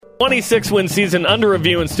26-win season under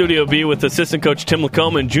review in Studio B with assistant coach Tim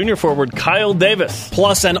Lacombe and junior forward Kyle Davis.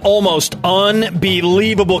 Plus an almost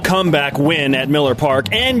unbelievable comeback win at Miller Park.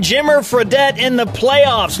 And Jimmer Fredette in the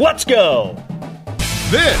playoffs. Let's go.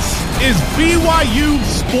 This is BYU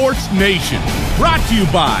Sports Nation. Brought to you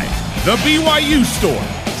by The BYU Store.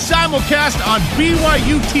 Simulcast on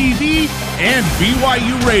BYU TV and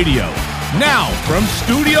BYU Radio. Now from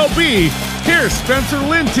Studio B, here's Spencer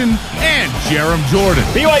Linton and Jerem Jordan.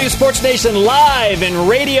 BYU Sports Nation live in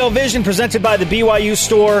Radio Vision, presented by the BYU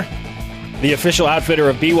Store, the official outfitter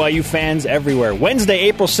of BYU fans everywhere. Wednesday,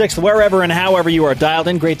 April 6th, wherever and however you are dialed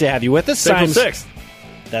in. Great to have you with us. April 6th.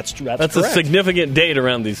 That's correct. A significant date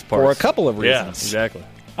around these parts. For a couple of reasons. Yeah, exactly.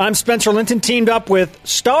 I'm Spencer Linton, teamed up with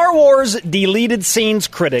Star Wars deleted scenes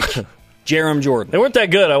critic Jerem Jordan. They weren't that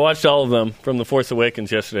good. I watched all of them from The Force Awakens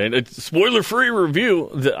yesterday. It's spoiler-free review.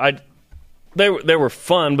 They were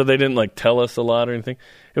fun, but they didn't tell us a lot or anything.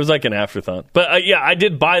 It was like an afterthought. But I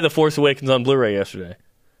did buy The Force Awakens on Blu-ray yesterday.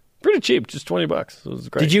 Pretty cheap, just $20. It was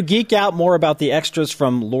great. Did you geek out more about the extras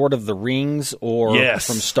from Lord of the Rings or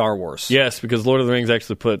from Star Wars? Yes, because Lord of the Rings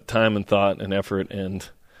actually put time and thought and effort and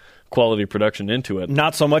quality production into it.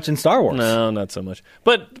 Not so much in Star Wars. No, not so much.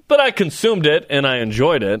 But I consumed it and I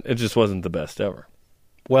enjoyed it. It just wasn't the best ever.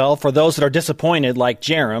 Well, for those that are disappointed, like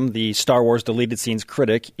Jerem, the Star Wars deleted scenes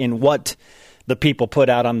critic, in what the people put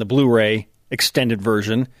out on the Blu-ray extended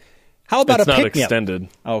version, how about it's a pick-me-up? It's not extended.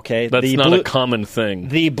 Okay. That's not a common thing.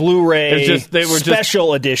 The Blu-ray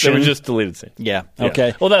special edition. They were just deleted scenes. Yeah,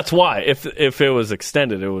 okay. Well, that's why. If it was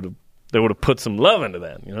extended, they would have put some love into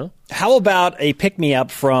that, you know? How about a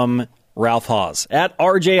pick-me-up from Ralph Haas at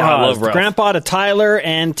RJ Haas, I love Ralph. grandpa to Tyler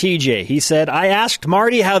and TJ. He said, I asked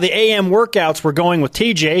Marty how the AM workouts were going with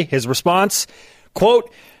TJ. His response,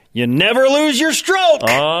 quote, "You never lose your stroke."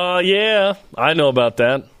 Oh, yeah. I know about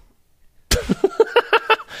that.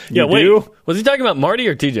 Yeah, wait. do? Was he talking about Marty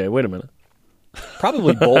or TJ? Wait a minute.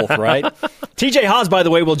 Probably both, right? TJ Haas, by the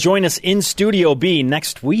way, will join us in Studio B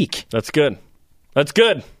next week. That's good. That's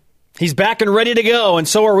good. He's back and ready to go, and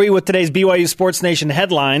so are we with today's BYU Sports Nation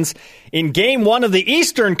headlines. In Game 1 of the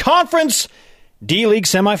Eastern Conference D-League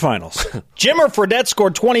semifinals, Jimmer Fredette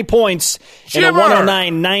scored 20 points in a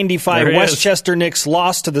 109-95 Westchester Knicks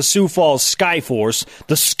loss to the Sioux Falls Skyforce.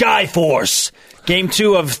 The Skyforce. Game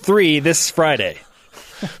 2 of 3 this Friday.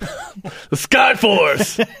 The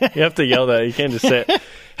Skyforce. You have to yell that. You can't just say it.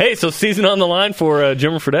 Hey, so season on the line for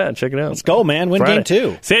Jimmer Fredette. Check it out. Let's go, man. Win Friday.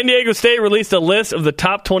 Game 2. San Diego State released a list of the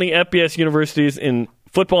top 20 FBS universities in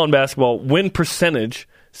football and basketball win percentage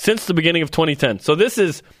since the beginning of 2010. So this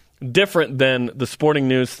is different than the Sporting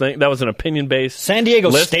News thing. That was an opinion-based San Diego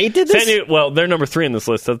list. State did this? Well, they're number 3 in this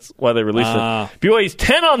list. That's why they released it. BYU's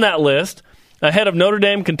 10 on that list, ahead of Notre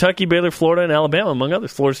Dame, Kentucky, Baylor, Florida, and Alabama, among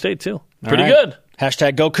others. Florida State, too. Pretty good.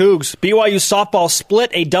 Hashtag Go Cougs. BYU softball split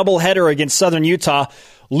a doubleheader against Southern Utah,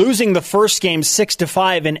 losing the first game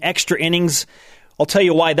 6-5 in extra innings. I'll tell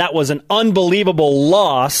you why that was an unbelievable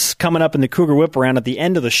loss coming up in the Cougar Whip Around at the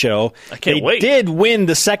end of the show. I can't wait. They did win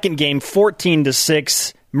the second game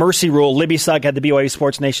 14-6. Mercy Rule. Libby Sugg had the BYU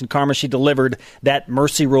Sports Nation karma. She delivered that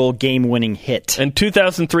Mercy Rule game-winning hit. And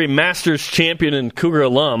 2003 Masters champion and Cougar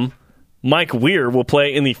alum Mike Weir will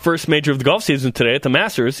play in the first major of the golf season today at the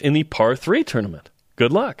Masters in the Par 3 tournament.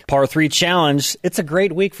 Good luck. Par 3 challenge. It's a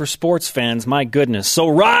great week for sports fans. My goodness. So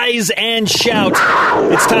rise and shout.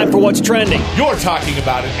 It's time for What's Trending. You're talking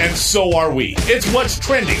about it, and so are we. It's What's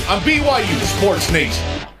Trending on BYU Sports Nation.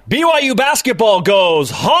 BYU basketball goes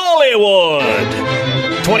Hollywood.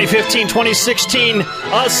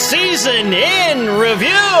 2015-2016, a season in review.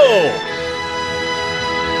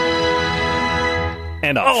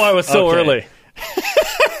 And off. I was so early.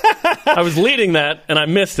 I was leading that, and I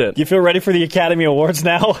missed it. You feel ready for the Academy Awards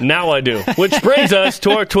now? Now I do. Which brings us to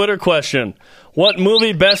our Twitter question. What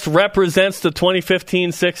movie best represents the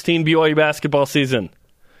 2015-16 BYU basketball season?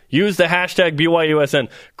 Use the hashtag BYUSN.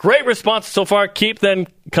 Great response so far. Keep them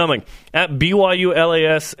coming. At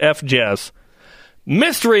BYULASFJazz.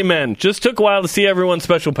 Mystery Men. Just took a while to see everyone's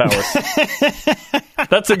special powers.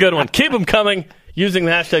 That's a good one. Keep them coming. Using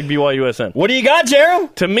the hashtag BYUSN. What do you got,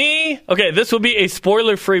 Jerem? To me, okay, this will be a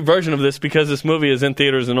spoiler-free version of this because this movie is in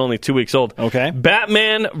theaters and only 2 weeks old. Okay.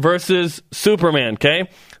 Batman versus Superman, okay?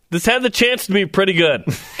 This had the chance to be pretty good,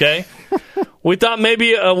 okay? We thought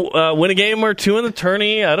maybe win a game or two in the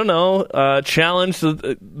tourney, I don't know, challenge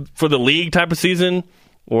for the league type of season.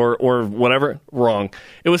 or whatever. Wrong.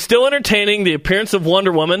 It was still entertaining. The appearance of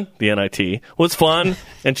Wonder Woman, the NIT, was fun,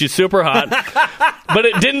 and she's super hot. But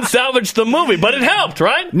it didn't salvage the movie. But it helped,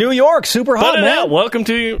 right? New York, super hot, man. Welcome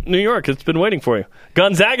to New York. It's been waiting for you.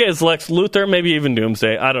 Gonzaga is Lex Luthor, maybe even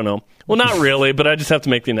Doomsday. I don't know. Well, not really, but I just have to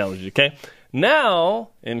make the analogy, okay?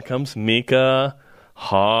 Now, in comes Mika,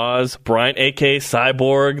 Hawes, Bryant, a.k.a.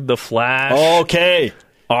 Cyborg, The Flash. Okay.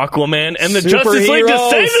 Aquaman, and the Justice League to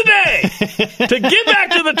save the day! To get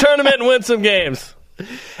back to the tournament and win some games.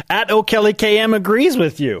 At O'Kelly KM agrees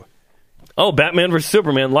with you. Oh, Batman vs.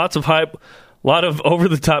 Superman. Lots of hype, a lot of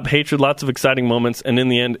over-the-top hatred, lots of exciting moments, and in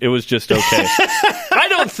the end, it was just okay. I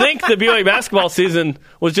don't think the BYU basketball season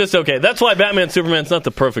was just okay. That's why Batman Superman's not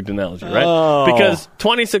the perfect analogy, right? Oh. Because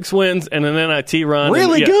 26 wins and an NIT run.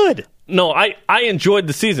 Really good. No, I enjoyed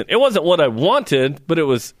the season. It wasn't what I wanted, but it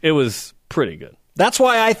was pretty good. That's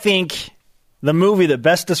why I think the movie that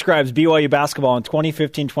best describes BYU basketball in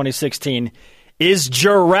 2015-2016 is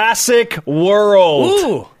Jurassic World.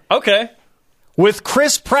 Ooh, okay. With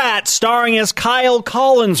Chris Pratt starring as Kyle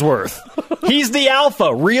Collinsworth. He's the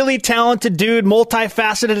alpha, really talented dude,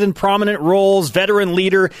 multifaceted in prominent roles, veteran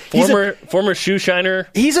leader. Former shoe shiner.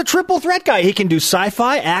 He's a triple threat guy. He can do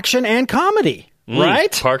sci-fi, action, and comedy,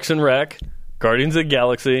 right? Parks and Rec, Guardians of the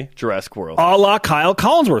Galaxy, Jurassic World. A la Kyle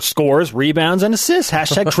Collinsworth. Scores, rebounds, and assists.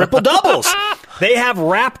 # triple doubles. They have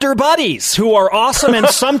Raptor buddies who are awesome and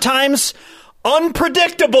sometimes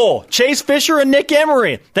unpredictable. Chase Fisher and Nick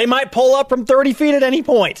Emery. They might pull up from 30 feet at any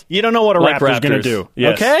point. You don't know what a Raptor's going to do.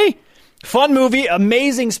 Yes. Okay? Fun movie.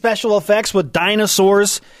 Amazing special effects with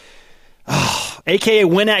dinosaurs. A.K.A.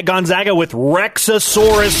 win at Gonzaga with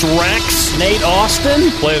Rexosaurus Rex. Nate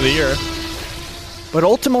Austin. Play of the year. But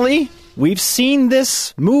ultimately, we've seen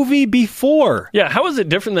this movie before. Yeah, how is it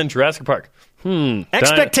different than Jurassic Park?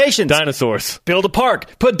 Expectations. Dinosaurs. Build a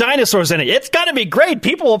park. Put dinosaurs in it. It's going to be great.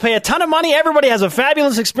 People will pay a ton of money. Everybody has a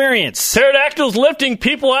fabulous experience. Pterodactyls lifting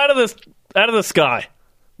people out of the sky.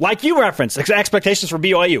 Like you referenced, expectations for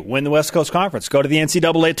BYU. Win the West Coast Conference. Go to the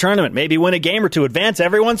NCAA tournament. Maybe win a game or two. Advance.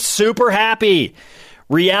 Everyone's super happy.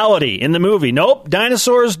 Reality in the movie. Nope.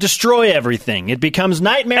 Dinosaurs destroy everything. It becomes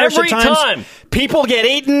nightmarish every at times. Time. People get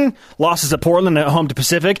eaten. Losses at Portland at home to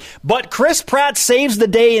Pacific. But Chris Pratt saves the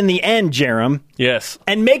day in the end, Jerem. Yes.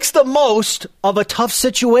 And makes the most of a tough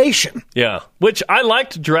situation. Yeah. Which I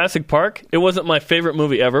liked Jurassic Park. It wasn't my favorite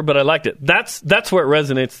movie ever, but I liked it. That's where it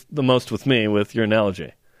resonates the most with me with your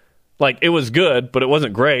analogy. Like, it was good, but it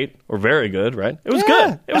wasn't great or very good, right? It was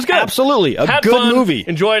good. It was good. Absolutely. Had good fun, movie.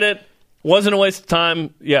 Enjoyed it. Wasn't a waste of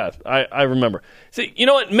time. Yeah, I remember. See, you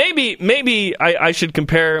know what? Maybe I should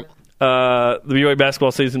compare the BYU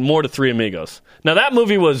basketball season more to Three Amigos. Now, that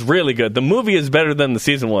movie was really good. The movie is better than the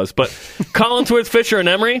season was. But Collinsworth, Fisher, and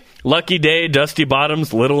Emery, Lucky Day, Dusty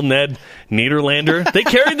Bottoms, Little Ned, Niederlander, they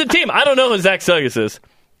carried the team. I don't know who Zach Sellius is.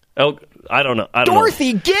 I don't know.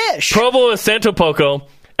 Dorothy Gish. Provo is Santo Poco.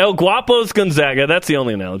 El Guapo's Gonzaga. That's the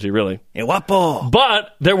only analogy, really. El Guapo.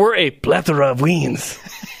 But there were a plethora of wins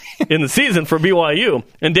in the season for BYU.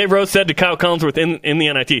 And Dave Rose said to Kyle Collinsworth in the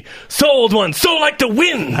NIT, "So old one, so like to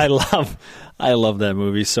win." I love that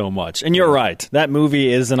movie so much. And you're right. That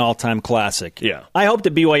movie is an all-time classic. Yeah. I hope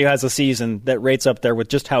that BYU has a season that rates up there with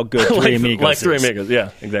just how good Three Amigos like is. Three Amigos, yeah,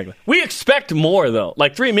 exactly. We expect more, though.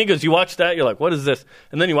 Like Three Amigos, you watch that, you're like, what is this?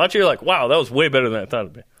 And then you watch it, you're like, wow, that was way better than I thought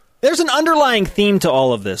it'd be. There's an underlying theme to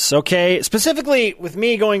all of this, okay? Specifically, with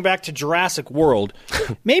me going back to Jurassic World,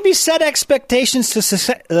 maybe set expectations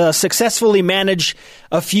to successfully manage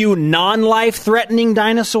a few non-life-threatening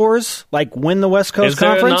dinosaurs, like win the West Coast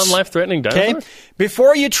Conference. Is there a non-life-threatening dinosaur? Okay?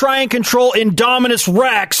 Before you try and control Indominus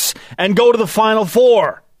Rex and go to the Final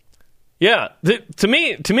Four. Yeah. To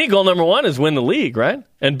me, goal number one is win the league, right?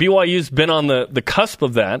 And BYU's been on the cusp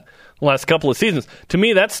of that the last couple of seasons. To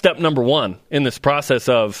me, that's step number one in this process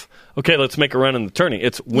of, okay, let's make a run in the tourney.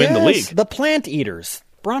 It's win the league. The plant eaters.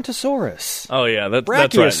 Brontosaurus. Oh, yeah. That's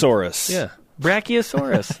Brachiosaurus. right. Yeah.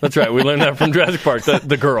 Brachiosaurus. That's right. We learned that from Jurassic Park.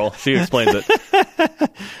 The girl. She explains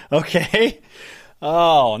it. Okay.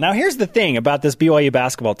 Oh, now here's the thing about this BYU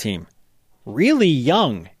basketball team. Really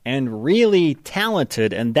young and really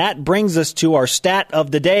talented, and that brings us to our stat of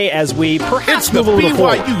the day as we perhaps move a little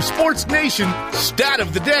forward. It's the BYU Sports Nation Stat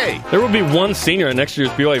of the Day. There will be one senior in next year's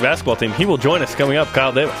BYU basketball team. He will join us coming up,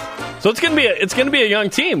 Kyle Davis. So it's going to be a young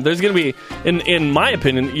team. There's going to be, in my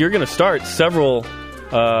opinion, you're going to start several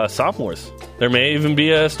sophomores. There may even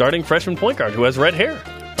be a starting freshman point guard who has red hair.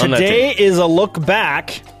 Today is a look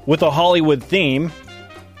back with a Hollywood theme.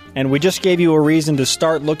 And we just gave you a reason to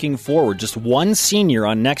start looking forward. Just one senior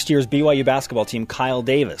on next year's BYU basketball team, Kyle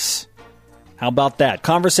Davis. How about that?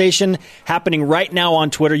 Conversation happening right now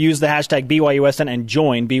on Twitter. Use the hashtag BYUSN and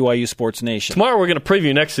join BYU Sports Nation. Tomorrow we're going to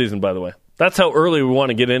preview next season, by the way. That's how early we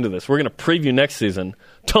want to get into this. We're going to preview next season.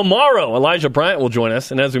 Tomorrow, Elijah Bryant will join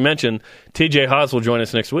us. And as we mentioned, TJ Haas will join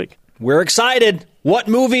us next week. We're excited. What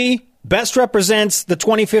movie best represents the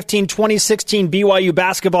 2015-2016 BYU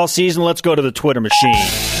basketball season? Let's go to the Twitter machine.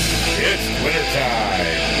 It's Twitter time.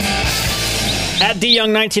 At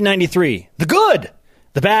DYoung1993, the good,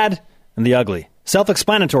 the bad, and the ugly.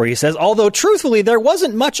 Self-explanatory, he says, although truthfully, there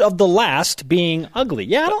wasn't much of the last being ugly.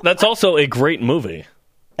 That's also a great movie.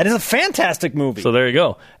 It is a fantastic movie. So there you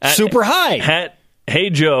go. Super high. Hey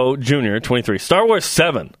Joe Jr., 23. Star Wars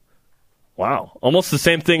 7. Wow. Almost the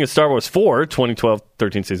same thing as Star Wars 4,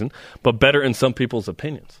 2012-13 season, but better in some people's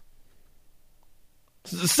opinions.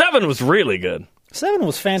 7 was really good. 7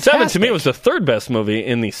 was fantastic. 7 to me was the third best movie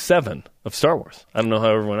in the 7 of Star Wars. I don't know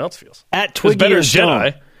how everyone else feels. At Twiggy or Stone.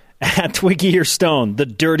 Jedi. At Twiggy or Stone, the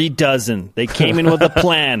Dirty Dozen. They came in with a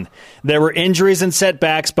plan. There were injuries and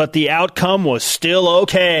setbacks, but the outcome was still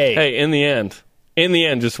okay. Hey, in the end,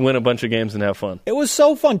 just win a bunch of games and have fun. It was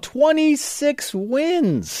so fun. 26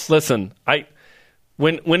 wins. Listen,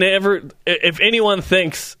 whenever if anyone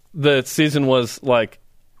thinks the season was like,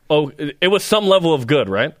 oh, it was some level of good,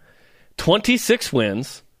 right? 26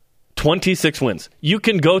 wins. You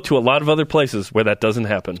can go to a lot of other places where that doesn't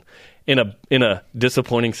happen in a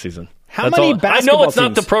disappointing season. How many basketball teams? I know it's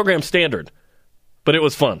not the program standard, but it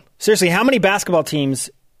was fun. Seriously, how many basketball teams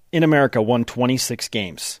in America won 26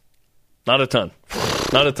 games? Not a ton.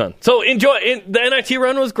 So enjoy. The NIT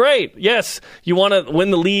run was great. Yes, you want to win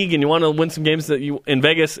the league and you want to win some games in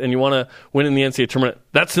Vegas and you want to win in the NCAA tournament.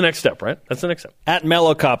 That's the next step, right? That's the next step. At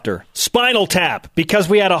Mellowcopter, Spinal Tap, because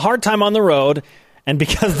we had a hard time on the road and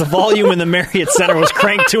because the volume in the Marriott Center was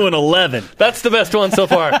cranked to an 11. That's the best one so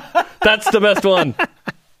far. That's the best one.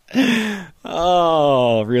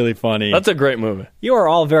 Oh, really funny. That's a great movie. You are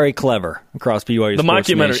all very clever across BYU The Sports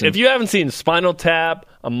mockumentary. Nation. If you haven't seen Spinal Tap,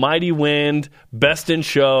 A Mighty Wind, Best in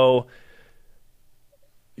Show,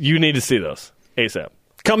 you need to see those ASAP.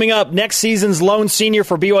 Coming up, next season's lone senior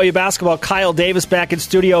for BYU basketball, Kyle Davis, back in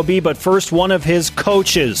Studio B. But first, one of his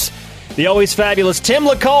coaches. The always fabulous Tim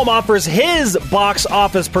Lacombe offers his box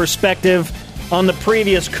office perspective on the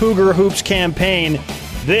previous Cougar Hoops campaign.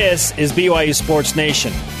 This is BYU Sports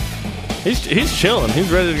Nation. He's chilling.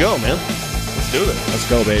 He's ready to go, man. Let's do this. Let's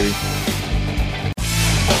go, baby.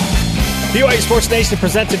 BYU Sports Nation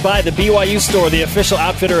presented by the BYU Store, the official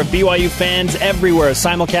outfitter of BYU fans everywhere.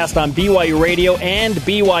 Simulcast on BYU Radio and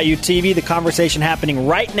BYU TV. The conversation happening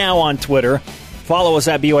right now on Twitter. Follow us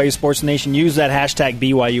at BYU Sports Nation. Use that hashtag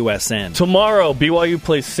BYUSN. Tomorrow, BYU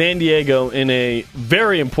plays San Diego in a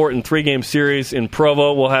very important 3-game series in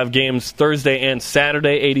Provo. We'll have games Thursday and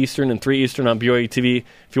Saturday, 8 Eastern and 3 Eastern on BYU TV.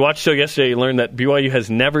 If you watched the show yesterday, you learned that BYU has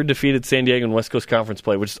never defeated San Diego in West Coast Conference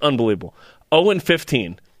play, which is unbelievable.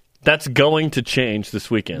 0-15. That's going to change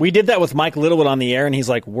this weekend. We did that with Mike Littlewood on the air, and he's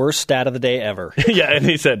like, worst stat of the day ever. Yeah, and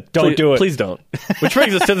he said, don't do it. Please don't. Which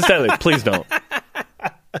brings us to the stat. Please don't.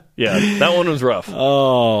 Yeah, that one was rough.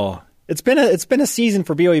 Oh, it's been a season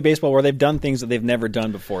for BYU baseball where they've done things that they've never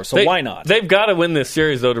done before. So why not? They've got to win this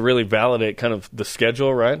series though to really validate kind of the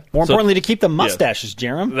schedule, right? More importantly, to keep the mustaches,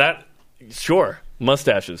 Jerem. Sure,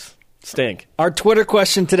 mustaches stink. Our Twitter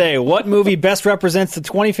question today: what movie best represents the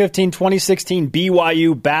 2015-2016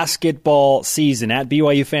 BYU basketball season? At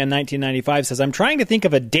BYU fan 1995 says, I'm trying to think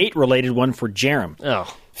of a date-related one for Jerem.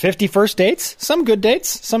 Oh. 50 first dates? Some good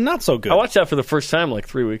dates, some not so good. I watched that for the first time like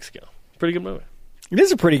 3 weeks ago. Pretty good movie. It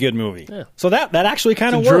is a pretty good movie. Yeah. So that actually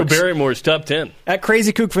kind of Drew works. Barrymore's top 10. At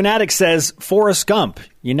Crazy Kook Fanatic says, Forrest Gump.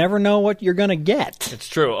 You never know what you're going to get. It's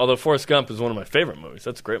true, although Forrest Gump is one of my favorite movies.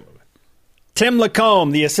 That's a great movie. Tim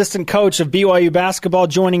Lacombe, the assistant coach of BYU basketball,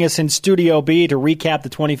 joining us in Studio B to recap the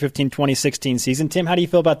 2015-2016 season. Tim, how do you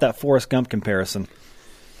feel about that Forrest Gump comparison?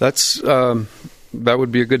 That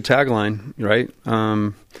would be a good tagline, right?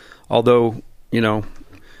 Although,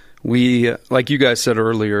 we, like you guys said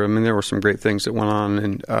earlier, I mean, there were some great things that went on,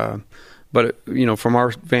 and but from our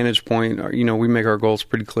vantage point, we make our goals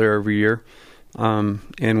pretty clear every year,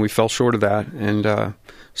 and we fell short of that, and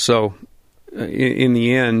so in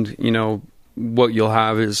the end, what you'll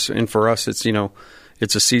have is, and for us, it's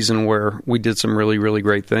it's a season where we did some really, really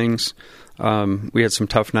great things. We had some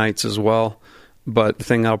tough nights as well, but the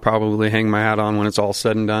thing I'll probably hang my hat on when it's all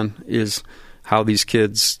said and done is how these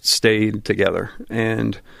kids stayed together.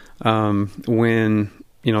 And when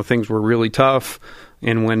things were really tough,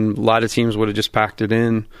 and when a lot of teams would have just packed it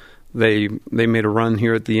in, they made a run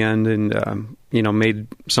here at the end, and made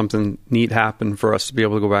something neat happen for us to be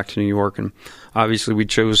able to go back to New York. And obviously, we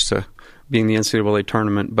chose to be in the NCAA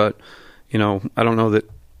tournament, but I don't know that.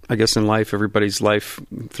 I guess in life, everybody's life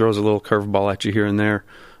throws a little curveball at you here and there,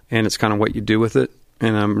 and it's kind of what you do with it.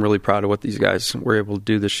 And I'm really proud of what these guys were able to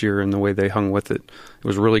do this year and the way they hung with it. It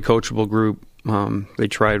was a really coachable group. They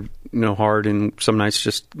tried, hard, and some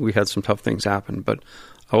nights we had some tough things happen. But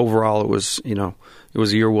overall, it was a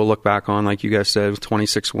year we'll look back on, like you guys said, with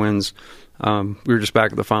 26 wins. We were just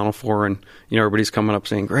back at the Final Four, and everybody's coming up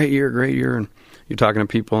saying, "Great year," and you're talking to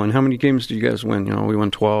people, and how many games did you guys win? We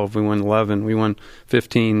won 12, we won 11, we won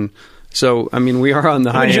 15. So, we are on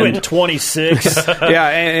the high end. You win 26. Yeah,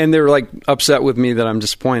 and they're upset with me that I'm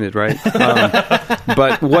disappointed, right?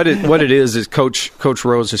 But what it is Coach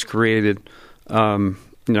Rose has created.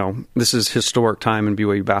 This is historic time in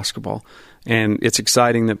BYU basketball, and it's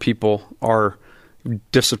exciting that people are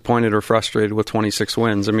disappointed or frustrated with 26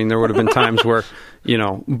 wins. There would have been times where,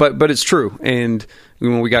 but it's true. And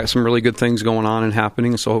we got some really good things going on and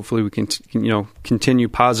happening. So hopefully we can, continue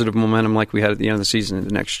positive momentum like we had at the end of the season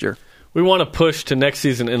into next year. We want to push to next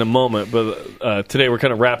season in a moment, but today we're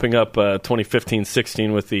kind of wrapping up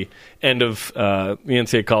 2015-16 with the end of the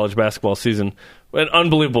NCAA college basketball season. An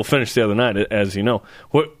unbelievable finish the other night, as you know.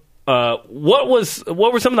 What were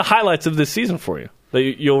some of the highlights of this season for you that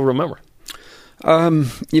you'll remember?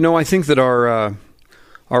 I think that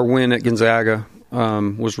our win at Gonzaga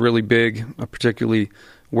was really big, particularly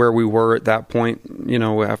where we were at that point.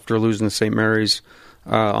 After losing to St. Mary's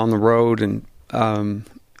on the road, and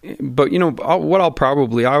but what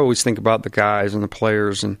I always think about the guys and the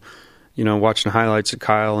players, and watching the highlights of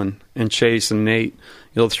Kyle and Chase and Nate.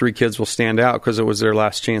 The three kids will stand out because it was their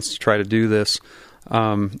last chance to try to do this.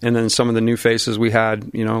 And then some of the new faces we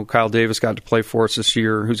had, Kyle Davis got to play for us this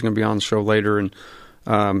year, who's going to be on the show later. And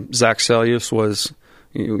Zach Sellius was,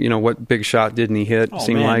 what big shot didn't he hit?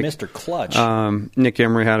 Mr. Clutch. Nick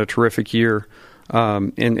Emery had a terrific year.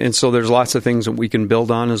 And so there's lots of things that we can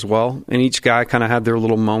build on as well. And each guy kind of had their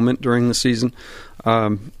little moment during the season.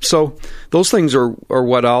 So those things are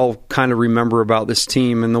what I'll kind of remember about this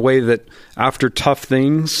team, and the way that after tough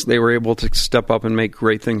things, they were able to step up and make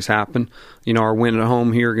great things happen. Our win at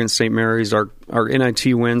home here against St. Mary's, our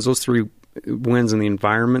NIT wins, those three wins in the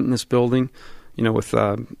environment in this building, with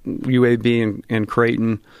UAB and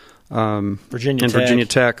Creighton, Virginia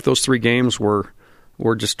Tech. Those three games were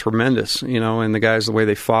just tremendous, and the guys, the way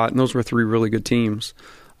they fought, and those were three really good teams.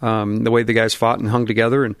 The way the guys fought and hung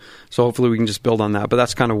together, and so hopefully we can just build on that. But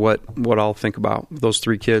that's kind of what I'll think about, those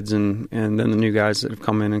three kids and then the new guys that have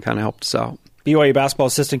come in and kind of helped us out. BYU basketball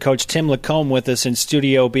assistant coach Tim Lacombe with us in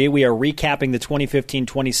Studio B. We are recapping the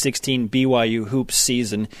 2015-2016 BYU hoops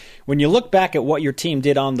season. When you look back at what your team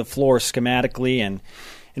did on the floor schematically and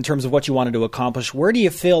in terms of what you wanted to accomplish, where do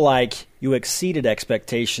you feel like you exceeded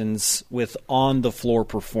expectations with on-the-floor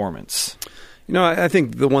performance? I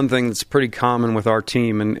think the one thing that's pretty common with our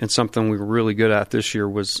team and something we were really good at this year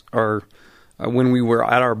was when we were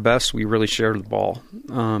at our best, we really shared the ball.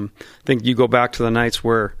 I think you go back to the nights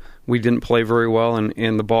where we didn't play very well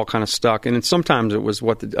and the ball kind of stuck. And sometimes it was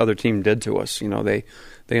what the other team did to us.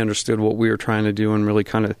 They understood what we were trying to do and really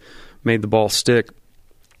kind of made the ball stick.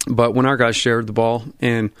 But when our guys shared the ball,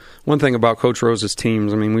 and one thing about Coach Rose's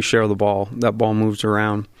teams, we share the ball. That ball moves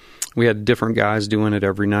around. We had different guys doing it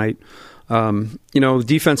every night.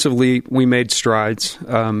 Defensively, we made strides.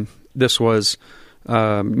 This was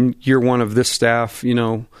year one of this staff.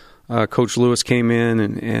 Coach Lewis came in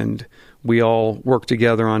and we all worked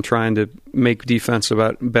together on trying to make defense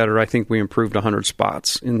better. I think we improved 100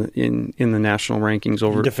 spots in the national rankings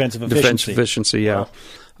over defensive efficiency. Yeah.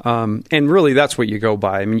 Wow. And really, that's what you go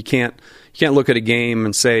by. You can't look at a game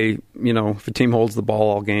and say, if a team holds the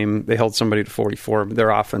ball all game, they held somebody to 44.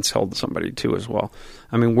 Their offense held somebody to as well.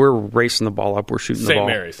 We're racing the ball up. We're shooting the ball. St.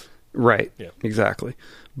 Mary's. Right. Yeah. Exactly.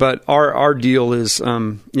 But our deal is,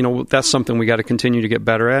 that's something we got to continue to get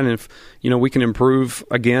better at. And if, we can improve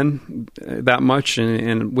again that much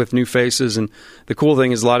and with new faces. And the cool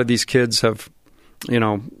thing is a lot of these kids have,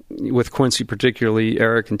 with Quincy particularly,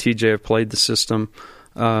 Eric and TJ have played the system.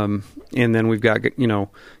 And then we've got,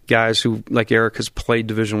 guys who, like Eric, has played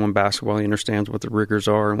Division I basketball. He understands what the rigors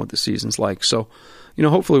are and what the season's like. So,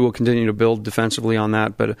 hopefully we'll continue to build defensively on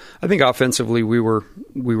that. But I think offensively we were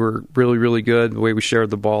really, really good. The way we shared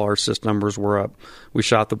the ball, our assist numbers were up. We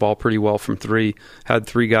shot the ball pretty well from three. Had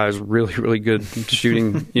three guys really, really good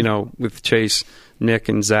shooting, with Chase, Nick,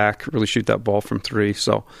 and Zach really shoot that ball from three.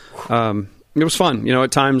 So it was fun.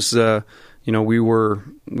 At times, we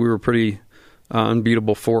were pretty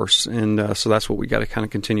unbeatable force, and so that's what we got to kind of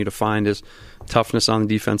continue to find is toughness on the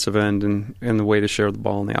defensive end and the way to share the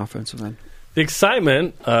ball on the offensive end. The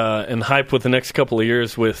excitement and hype with the next couple of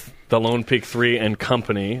years with the Lone Peak 3 and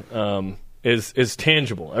company, is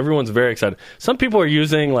tangible. Everyone's very excited. Some people are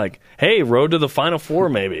using like, hey, road to the Final Four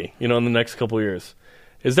maybe, in the next couple of years.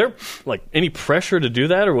 Is there like any pressure to do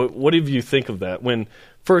that, or what do you think of that? When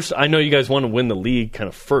first, I know you guys want to win the league kind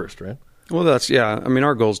of first, right? Well, I mean,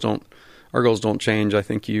 our goals don't change. I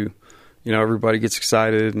think everybody gets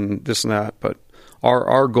excited and this and that, but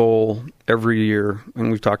our goal every year,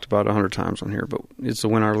 and we've talked about 100 times on here, but it's to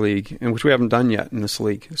win our league, and which we haven't done yet in this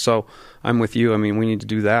league. So I'm with you. I mean, we need to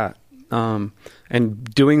do that. And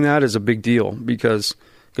doing that is a big deal because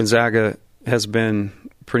Gonzaga has been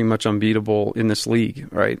pretty much unbeatable in this league,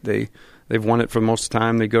 right? They've won it for most of the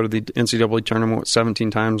time. They go to the NCAA tournament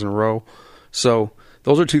 17 times in a row. So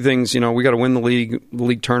those are two things. We got to win the league. The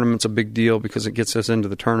league tournament's a big deal because it gets us into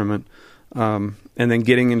the tournament. And then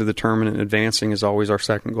getting into the tournament and advancing is always our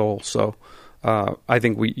second goal. So I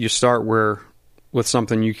think you start with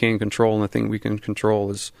something you can control, and the thing we can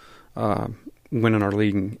control is winning our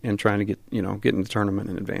league and trying to get in the tournament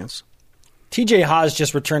and advance. TJ Haas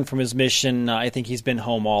just returned from his mission. I think he's been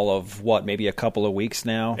home all of, maybe a couple of weeks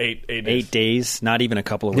now? 8 days. 8 days, not even a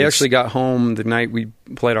couple of weeks. He actually got home the night we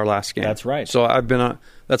played our last game. That's right. So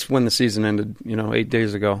that's when the season ended, 8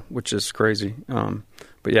 days ago, which is crazy.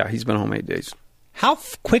 But yeah, he's been home 8 days. How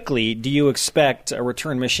quickly do you expect a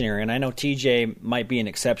return missionary? And I know TJ might be an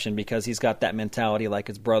exception because he's got that mentality like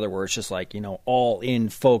his brother where it's just like, all in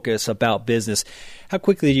focus about business. How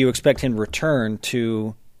quickly do you expect him to return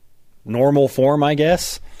to normal form, I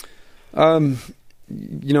guess?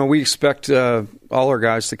 We expect all our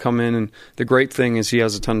guys to come in, and the great thing is he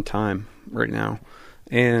has a ton of time right now.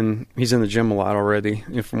 And he's in the gym a lot already,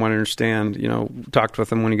 from what I understand. Talked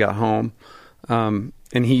with him when he got home.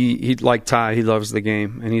 And he like Ty, he loves the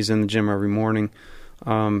game, and he's in the gym every morning.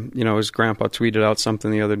 His grandpa tweeted out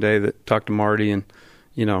something the other day that talked to Marty, and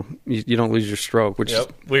you don't lose your stroke, which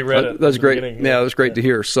we read it. That's great. Yeah, that was great to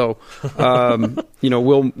hear. So,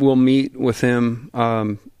 we'll meet with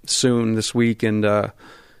him soon this week, and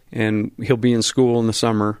he'll be in school in the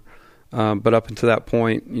summer. But up until that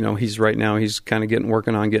point, he's kind of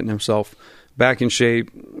working on getting himself back in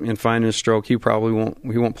shape and finding his stroke. He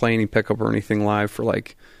won't play any pickup or anything live for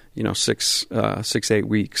 6-8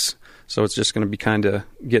 weeks. So it's just going to be kind of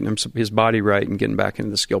getting his body right and getting back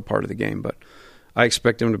into the skill part of the game. But I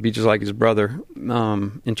expect him to be just like his brother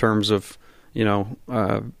in terms of being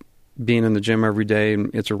in the gym every day,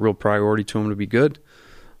 and it's a real priority to him to be good.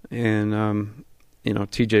 And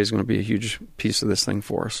TJ is going to be a huge piece of this thing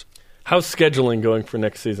for us. How's scheduling going for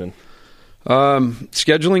next season?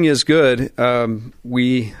 Scheduling is good.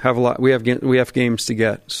 We have games to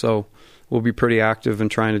get, so we'll be pretty active in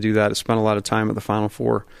trying to do that. I spent a lot of time at the Final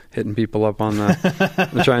Four hitting people up on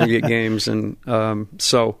trying to get games, and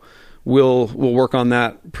so we'll work on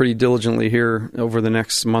that pretty diligently here over the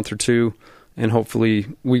next month or two, and hopefully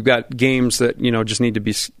we've got games that just need to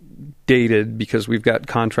be dated because we've got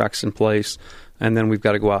contracts in place, and then we've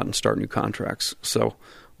got to go out and start new contracts. So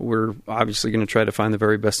we're obviously going to try to find the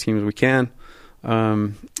very best teams we can,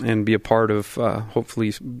 and be a part of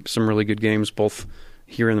hopefully some really good games, both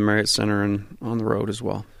here in the Marriott Center and on the road as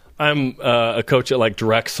well. I'm a coach at like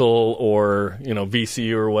Drexel or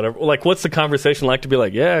VCU or whatever. Like, what's the conversation like to be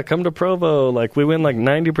like, yeah, come to Provo? Like, we win like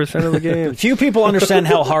 90% of the games. Few people understand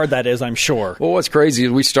how hard that is, I'm sure. Well, what's crazy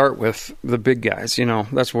is we start with the big guys.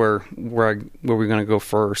 That's where we're going to go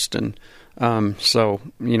first, and the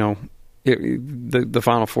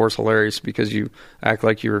Final Four is hilarious because you act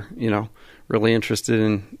like you're really interested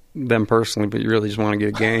in them personally, but you really just want to get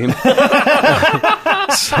a game.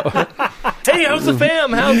 Hey, how's the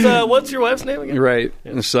fam? How's what's your wife's name again? Right.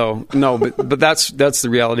 Yeah. So no, but that's the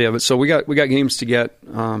reality of it. So we got games to get,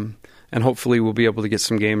 and hopefully we'll be able to get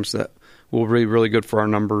some games that will be really good for our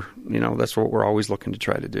number. That's what we're always looking to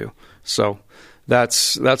try to do. So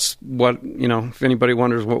that's what if anybody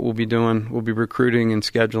wonders what we'll be doing, we'll be recruiting and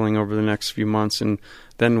scheduling over the next few months, and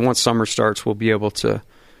then once summer starts, we'll be able to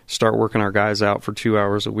start working our guys out for 2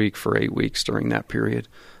 hours a week for 8 weeks during that period,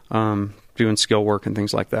 doing skill work and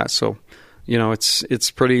things like that. So,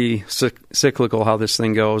 it's pretty cyclical how this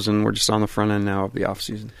thing goes, and we're just on the front end now of the off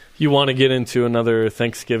season. You want to get into another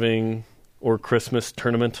Thanksgiving or Christmas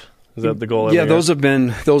tournament? Is that the goal? Yeah, those have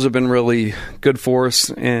been really good for us,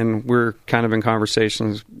 and we're kind of in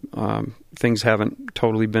conversations. Things haven't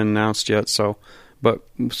totally been announced yet, but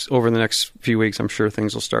over the next few weeks, I'm sure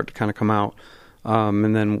things will start to kind of come out.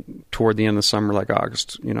 And then toward the end of summer, like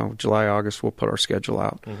August, July, August, we'll put our schedule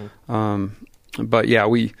out. Mm-hmm. But yeah,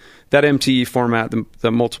 that MTE format, the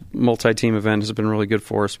multi-team event has been really good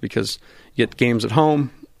for us because you get games at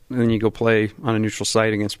home, and then you go play on a neutral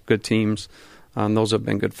site against good teams. Those have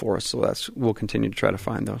been good for us, so we'll continue to try to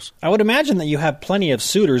find those. I would imagine that you have plenty of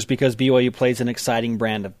suitors because BYU plays an exciting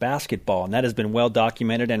brand of basketball, and that has been well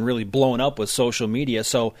documented and really blown up with social media.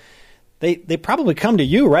 So they probably come to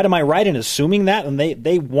you, right? Am I right in assuming that? And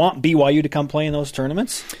they want BYU to come play in those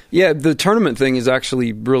tournaments? Yeah, the tournament thing is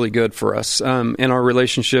actually really good for us. And our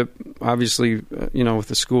relationship, obviously, with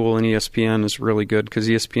the school and ESPN is really good because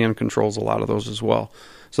ESPN controls a lot of those as well.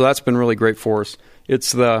 So that's been really great for us.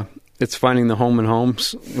 It's finding the home and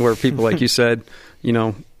homes where people, like you said,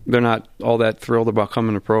 they're not all that thrilled about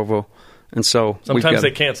coming to Provo. And so sometimes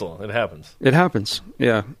they cancel. It happens. It happens,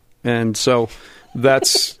 yeah. And so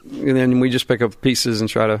and then we just pick up pieces and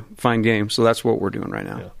try to find games. So that's what we're doing right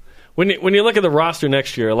now. Yeah. When you look at the roster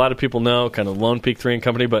next year, a lot of people know kind of Lone Peak 3 and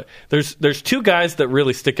company, but there's two guys that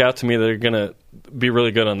really stick out to me that are going to be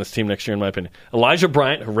really good on this team next year, in my opinion. Elijah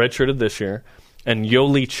Bryant, who redshirted this year, and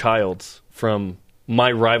Yoli Childs from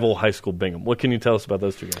my rival high school, Bingham. What can you tell us about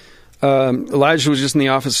those two guys? Elijah was just in the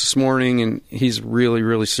office this morning, and he's really,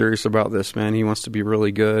 really serious about this, man. He wants to be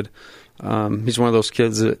really good. He's one of those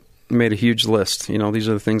kids that made a huge list. These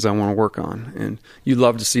are the things I want to work on. And you'd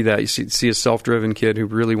love to see that. You see a self-driven kid who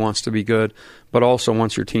really wants to be good, but also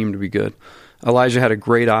wants your team to be good. Elijah had a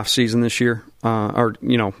great off-season this year,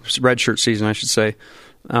 redshirt season, I should say.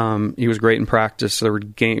 He was great in practice. There were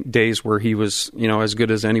days where he was, as good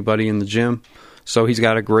as anybody in the gym. So he's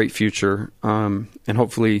got a great future, and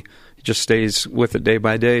hopefully he just stays with it day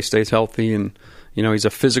by day, stays healthy, and he's a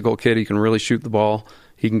physical kid. He can really shoot the ball.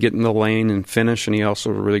 He can get in the lane and finish, and he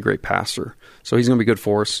also is a really great passer. So he's going to be good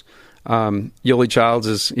for us. Yoli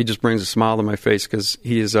Childs he just brings a smile to my face because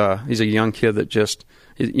he's a young kid that just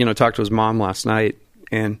talked to his mom last night,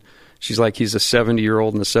 and she's like, he's a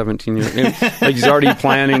 70-year-old and a 17-year-old. Like he's already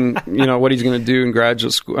planning, what he's going to do in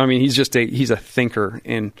graduate school. I mean, he's a thinker,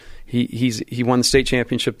 and he won the state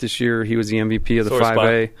championship this year. He was the MVP of the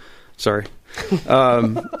 5A. Sorry.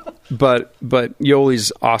 But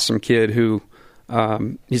Yoli's awesome kid who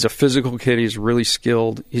he's a physical kid. He's really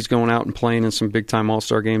skilled. He's going out and playing in some big-time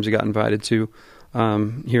all-star games he got invited to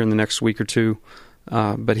here in the next week or two.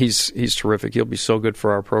 But he's terrific. He'll be so good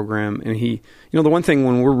for our program. And the one thing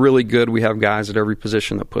when we're really good, we have guys at every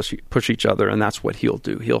position that push each other, and that's what he'll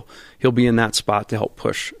do. He'll be in that spot to help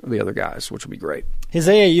push the other guys, which will be great. His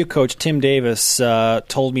AAU coach, Tim Davis,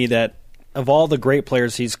 told me that of all the great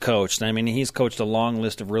players he's coached, I mean, he's coached a long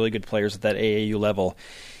list of really good players at that AAU level.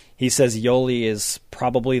 He says Yoli is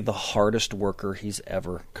probably the hardest worker he's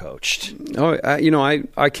ever coached. Oh,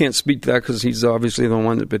 I can't speak to that because he's obviously the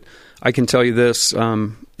one but I can tell you this.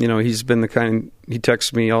 He's been the kind. He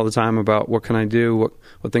texts me all the time about what can I do,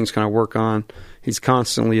 what things can I work on. He's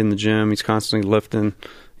constantly in the gym. He's constantly lifting.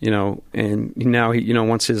 And now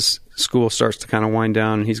once his school starts to kind of wind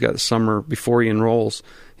down, and he's got the summer before he enrolls,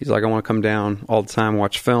 he's like, I want to come down all the time,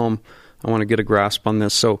 watch film. I want to get a grasp on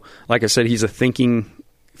this. So, like I said, he's a thinking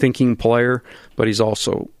player, but he's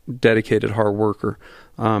also dedicated hard worker.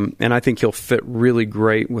 And I think he'll fit really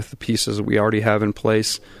great with the pieces that we already have in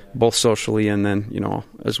place, both socially and then,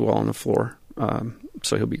 as well on the floor.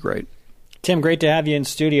 So he'll be great. Tim, great to have you in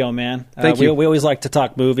studio, man. Thank you. We always like to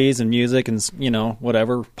talk movies and music and,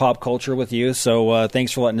 whatever, pop culture with you. So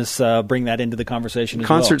thanks for letting us bring that into the conversation as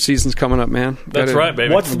well. Concert season's coming up, man. That's right,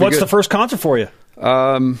 baby. What's the first concert for you?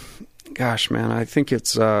 Gosh, man, I think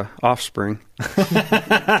it's Offspring. Yes.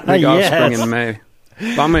 Offspring in May.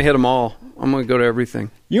 But I'm going to hit them all. I'm going to go to everything.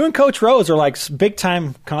 You and Coach Rose are like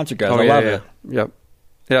big-time concert guys. I love it. Yep.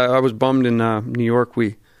 Yeah, I was bummed in New York.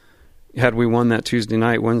 We won that Tuesday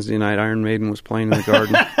night, Wednesday night, Iron Maiden was playing in the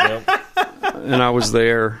Garden. And I was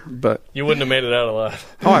there, but... You wouldn't have made it out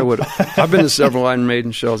alive. Oh, I would have. I've been to several Iron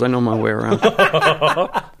Maiden shows. I know my way around.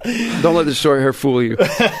 Don't let the short hair fool you.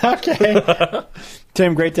 Okay.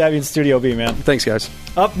 Tim, great to have you in Studio B, man. Thanks, guys.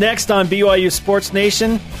 Up next on BYU Sports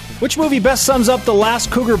Nation, which movie best sums up the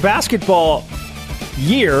last Cougar basketball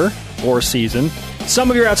year or season? Some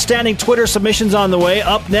of your outstanding Twitter submissions on the way.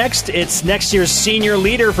 Up next, it's next year's senior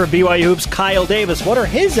leader for BYU Hoops, Kyle Davis. What are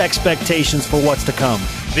his expectations for what's to come?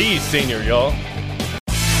 The senior, y'all.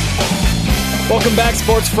 Welcome back,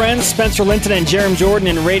 sports friends. Spencer Linton and Jerem Jordan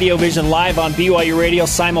in Radio Vision live on BYU Radio,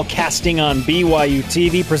 simulcasting on BYU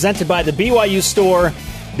TV, presented by the BYU Store,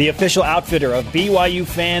 the official outfitter of BYU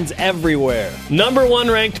fans everywhere. Number 1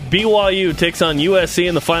 ranked BYU takes on USC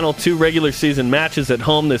in the final 2 regular season matches at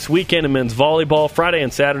home this weekend in men's volleyball, Friday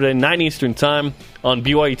and Saturday, 9 Eastern time on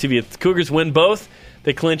BYU TV. If the Cougars win both,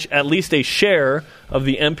 they clinch at least a share of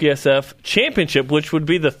the MPSF championship, which would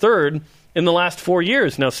be the 3rd in the last 4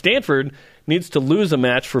 years. Now, Stanford needs to lose a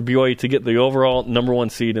match for BYU to get the overall number 1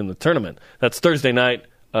 seed in the tournament. That's Thursday night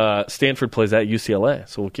Stanford plays at UCLA,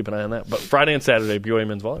 so we'll keep an eye on that. But Friday and Saturday, BYU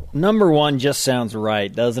men's volleyball. Number one just sounds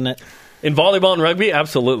right, doesn't it? In volleyball and rugby,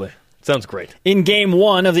 absolutely. Sounds great. In Game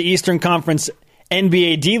 1 of the Eastern Conference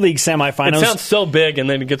NBA D-League semifinals, It sounds so big, and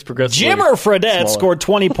then it gets progressively Jimmer Fredette smaller. scored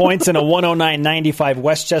 20 points in a 109-95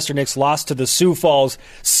 Westchester Knicks loss to the Sioux Falls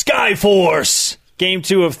Skyforce. Game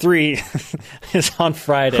 2 of 3 is on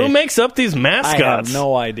Friday. Who makes up these I mascots? have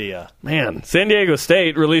no idea. Man, San Diego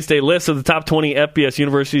State released a list of the top 20 FBS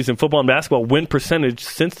universities in football and basketball win percentage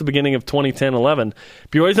since the beginning of 2010-11.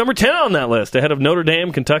 BYU's number 10 on that list, ahead of Notre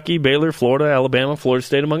Dame, Kentucky, Baylor, Florida, Alabama, Florida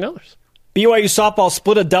State, among others. BYU softball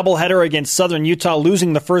split a doubleheader against Southern Utah,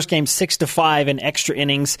 losing the first game 6-5 in extra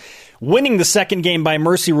innings, winning the second game by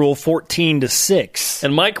mercy rule 14-6.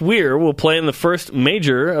 And Mike Weir will play in the first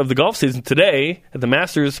major of the golf season today at the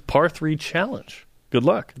Masters Par 3 Challenge. Good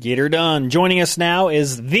luck. Get her done. Joining us now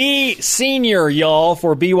is the senior, y'all,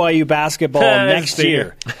 for BYU basketball next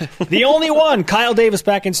senior. year. The only one, Kyle Davis,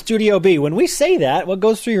 back in Studio B. When we say that, what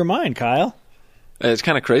goes through your mind, Kyle? It's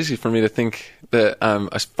kind of crazy for me to think that I'm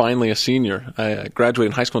finally a senior. I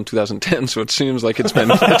graduated in high school in 2010, so it seems like it's been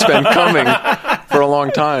coming for a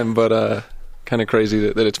long time. But kind of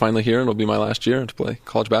crazy that it's finally here, and it'll be my last year to play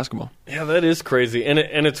college basketball. Yeah, that is crazy. And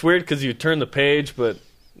it's weird because you turn the page, but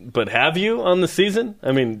have you on the season?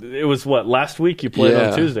 I mean, it was, last week you played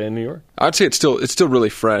on Tuesday in New York? I'd say it's still really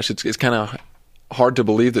fresh. It's kind of hard to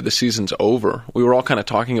believe that the season's over. We were all kind of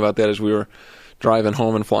talking about that as we were driving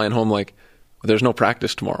home and flying home, like, there's no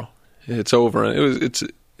practice tomorrow. It's over. And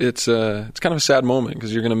it's kind of a sad moment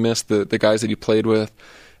because you're going to miss the guys that you played with.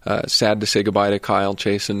 Sad to say goodbye to Kyle,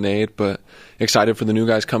 Chase, and Nate, but excited for the new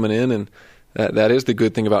guys coming in. And that is the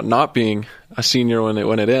good thing about not being a senior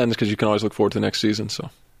when it ends, because you can always look forward to the next season.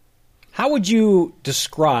 So, how would you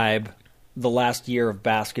describe the last year of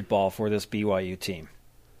basketball for this BYU team?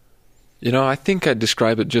 I think I'd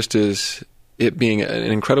describe it just as it being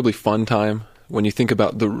an incredibly fun time. When you think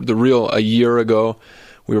about a year ago,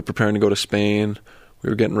 we were preparing to go to Spain. We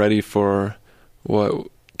were getting ready for what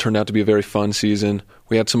turned out to be a very fun season.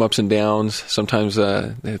 We had some ups and downs. Sometimes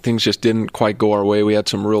things just didn't quite go our way. We had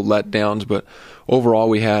some real letdowns, but overall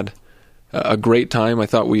we had a great time. I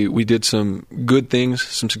thought we did some good things,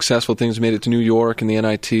 some successful things. We made it to New York and the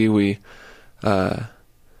NIT. We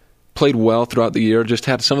played well throughout the year. Just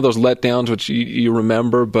had some of those letdowns, which you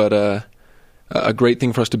remember, but a great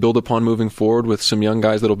thing for us to build upon moving forward with some young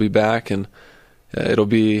guys that'll be back, and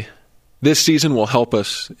this season will help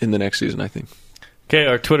us in the next season, I think. Okay,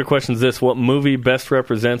 our Twitter question is this: what movie best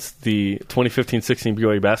represents the 2015-16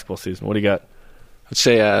 BYU basketball season? What do you got? I'd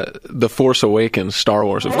say The Force Awakens, Star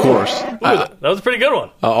Wars, of course. That was a pretty good one.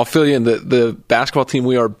 I'll fill you in. The basketball team,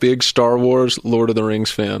 we are big Star Wars, Lord of the Rings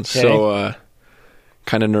fans, so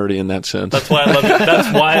kind of nerdy in that sense. That's why I love you.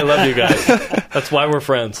 That's why I love you guys. That's why we're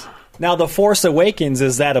friends. Now, The Force Awakens,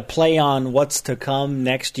 is that a play on what's to come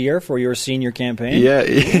next year for your senior campaign? Yeah,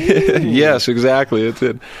 yes, exactly. It's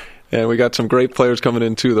it. And we got some great players coming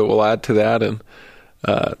in, too, that will add to that. And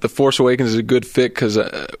The Force Awakens is a good fit because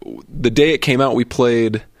the day it came out, we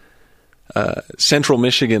played Central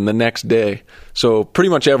Michigan the next day. So pretty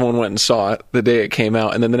much everyone went and saw it the day it came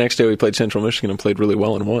out. And then the next day we played Central Michigan and played really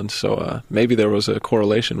well and won. So maybe there was a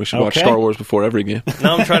correlation. We should watch Star Wars before every game.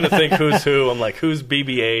 Now I'm trying to think who's who. I'm like, who's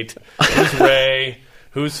BB-8? Who's Ray?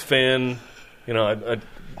 Who's Finn?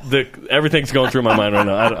 Everything's going through my mind right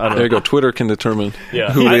now. I don't there you go. Twitter can determine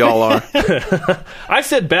Yeah. who they all are. I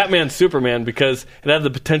said Batman Superman because it had the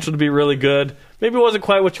potential to be really good. Maybe it wasn't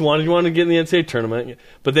quite what you wanted. You wanted to get in the NCAA tournament.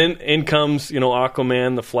 But then in comes,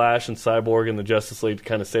 Aquaman, the Flash, and Cyborg, and the Justice League to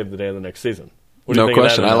kind of save the day of the next season. What do you No think of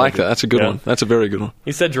question. that I like analogy? that. That's a good Yeah. one. That's a very good one.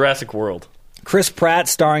 He said Jurassic World. Chris Pratt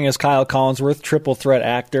starring as Kyle Collinsworth, triple threat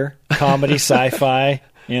actor, comedy, sci-fi,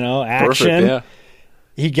 action. Perfect, yeah.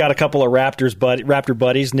 He got a couple of Raptor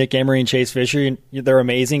buddies, Nick Emery and Chase Fisher. They're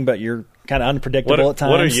amazing, but you're kind of unpredictable at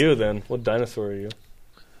times. What are you then? What dinosaur are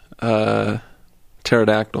you?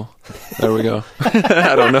 Pterodactyl. There we go.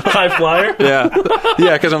 I don't know. High flyer? Yeah,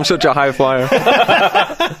 because I'm such a high flyer.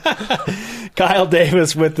 Kyle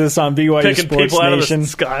Davis with us on BYU Picking Sports people out of Nation. the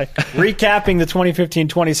sky. Recapping the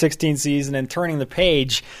 2015-2016 season and turning the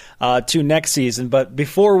page to next season. But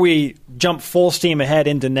before we jump full steam ahead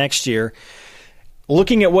into next year,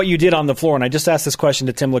 looking at what you did on the floor, and I just asked this question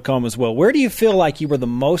to Tim Lacombe as well, where do you feel like you were the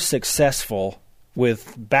most successful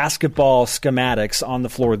with basketball schematics on the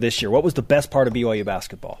floor this year? What was the best part of BYU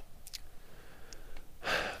basketball?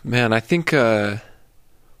 Man, I think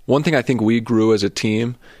one thing I think we grew as a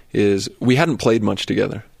team is we hadn't played much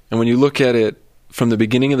together. And when you look at it from the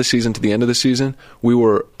beginning of the season to the end of the season, we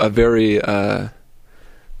were a very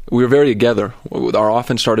we were very together. Our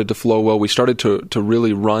offense started to flow well. We started to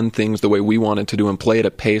really run things the way we wanted to do and play at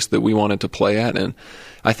a pace that we wanted to play at. And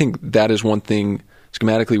I think that is one thing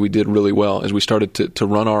schematically we did really well, is we started to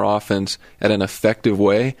run our offense at an effective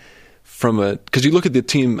way. Because you look at the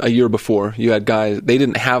team a year before, you had guys, they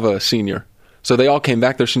didn't have a senior. So they all came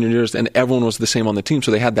back their senior years, and everyone was the same on the team,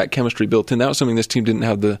 so they had that chemistry built in. That was something this team didn't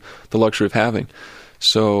have the luxury of having.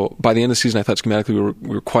 So by the end of the season, I thought schematically we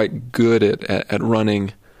were quite good at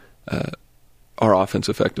running our offense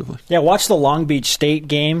effectively. Yeah, watch the Long Beach State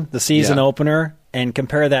game, the season opener, and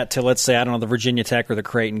compare that to, let's say, I don't know, the Virginia Tech or the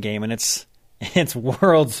Creighton game, and it's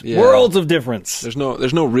worlds of difference. There's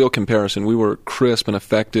no real comparison. We were crisp and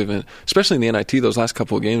effective, and especially in the NIT, those last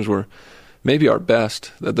couple of games were maybe our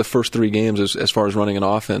best. The first 3 games as far as running an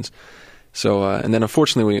offense. So and then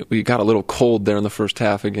unfortunately we got a little cold there in the first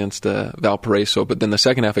half against Valparaiso, but then the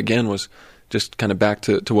second half again was just kind of back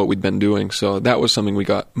to what we'd been doing. So that was something we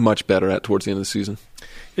got much better at towards the end of the season.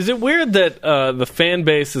 Is it weird that the fan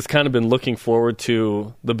base has kind of been looking forward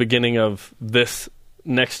to the beginning of this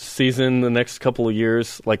next season, the next couple of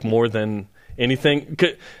years, like more than anything?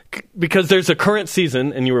 Because there's a current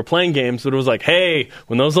season and you were playing games, but it was like, hey,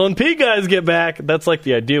 when those O&P guys get back, that's like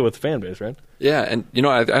the idea with the fan base, right? Yeah, and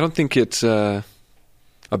I don't think it's a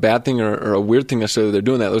bad thing or a weird thing necessarily they're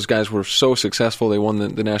doing that. Those guys were so successful. They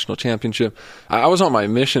won the national championship. I was on my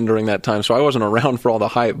mission during that time, so I wasn't around for all the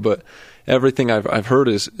hype, but everything I've heard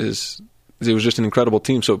is it was just an incredible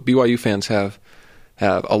team. So BYU fans have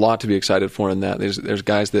a lot to be excited for in that. There's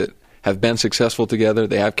guys that have been successful together.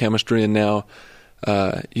 They have chemistry, and now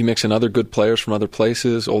you mix in other good players from other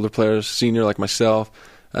places, older players, senior like myself.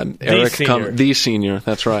 Eric, the senior,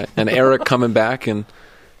 that's right. And Eric coming back, and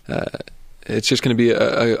it's just going to be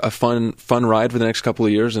a fun ride for the next couple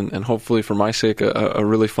of years, and hopefully for my sake, a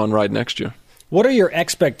really fun ride next year. What are your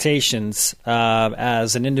expectations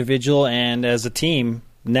as an individual and as a team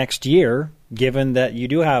next year, given that you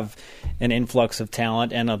do have an influx of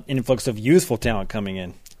talent and an influx of youthful talent coming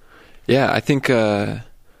in? Yeah, I think for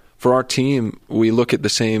our team, we look at the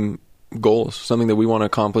same goals. Something that we want to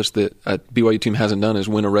accomplish that a BYU team hasn't done is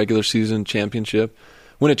win a regular season championship,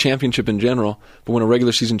 win a championship in general, but win a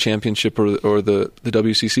regular season championship or the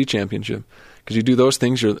WCC championship. Because you do those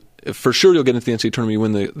things, for sure you'll get into the NCAA tournament. You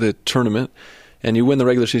win the tournament, and you win the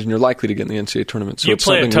regular season, you're likely to get in the NCAA tournament. So you it's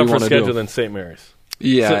play a something tougher schedule than St. Mary's.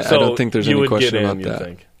 Yeah, so I don't think there's any question about that.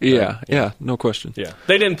 Think. Yeah, no question. Yeah,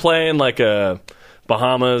 they didn't play in like a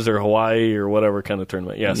Bahamas or Hawaii or whatever kind of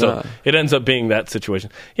tournament. Yeah, so it ends up being that situation.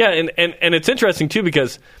 Yeah, and it's interesting too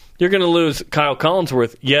because you're going to lose Kyle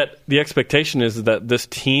Collinsworth, yet the expectation is that this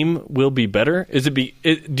team will be better.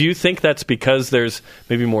 Do you think that's because there's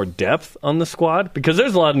maybe more depth on the squad? Because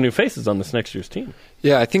there's a lot of new faces on this next year's team.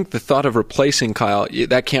 Yeah, I think the thought of replacing Kyle,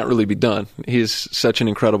 that can't really be done. He's such an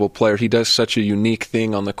incredible player. He does such a unique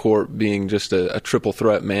thing on the court, being just a triple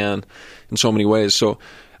threat man in so many ways. So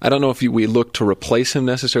I don't know if we look to replace him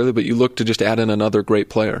necessarily, but you look to just add in another great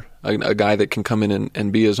player, a guy that can come in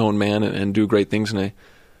and be his own man and do great things. And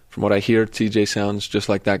from what I hear, TJ sounds just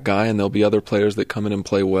like that guy, and there'll be other players that come in and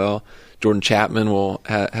play well. Jordan Chapman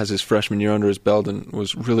has his freshman year under his belt and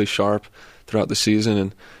was really sharp throughout the season,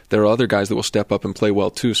 and there are other guys that will step up and play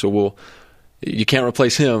well too. So you can't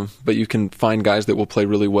replace him, but you can find guys that will play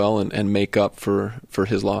really well and make up for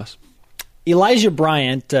his loss. Elijah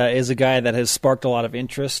Bryant is a guy that has sparked a lot of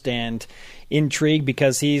interest and intrigue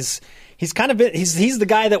because he's the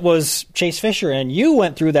guy that was Chase Fisher, and you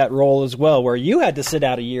went through that role as well, where you had to sit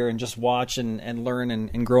out a year and just watch and learn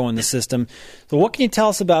and grow in the system. So what can you tell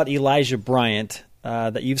us about Elijah Bryant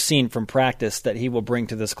that you've seen from practice that he will bring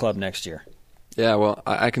to this club next year? Yeah, well,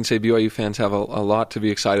 I can say BYU fans have a lot to be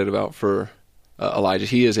excited about for Elijah.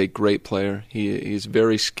 He is a great player. He's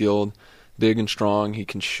very skilled, big and strong. He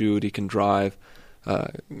can shoot. He can drive.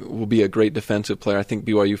 Will be a great defensive player. I think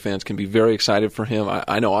BYU fans can be very excited for him.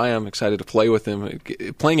 I know I am excited to play with him.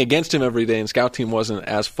 Playing against him every day in scout team wasn't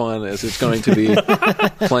as fun as it's going to be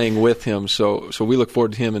playing with him. So we look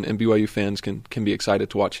forward to him, and BYU fans can be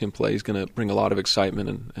excited to watch him play. He's going to bring a lot of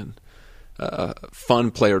excitement and a fun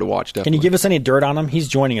player to watch, definitely. Can you give us any dirt on him? He's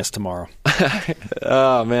joining us tomorrow.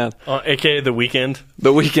 Oh, man. A.k.a. The Weeknd?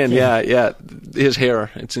 The Weeknd, yeah. His hair,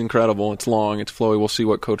 it's incredible. It's long. It's flowy. We'll see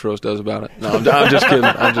what Coach Rose does about it. No, I'm just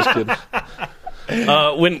kidding.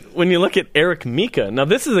 When you look at Eric Mika, now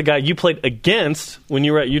this is a guy you played against when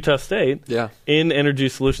you were at Utah State in Energy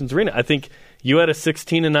Solutions Arena. I think you had a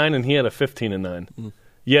 16-9 and he had a 15-9.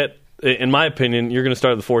 Yet, in my opinion, you're going to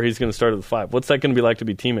start at the 4, he's going to start at the 5. What's that going to be like to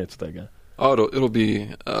be teammates with that guy? Oh, it'll be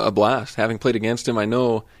a blast. Having played against him, I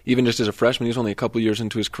know even just as a freshman, he was only a couple years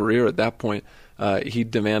into his career at that point. He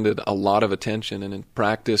demanded a lot of attention, and in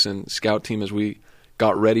practice and scout team, as we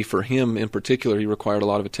got ready for him in particular, he required a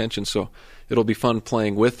lot of attention. So it'll be fun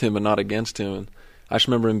playing with him and not against him. And I just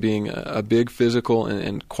remember him being a big physical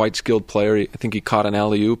and quite skilled player. I think he caught an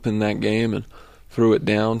alley-oop in that game and threw it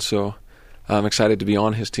down. So I'm excited to be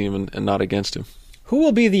on his team and not against him. Who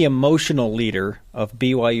will be the emotional leader of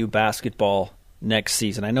BYU basketball next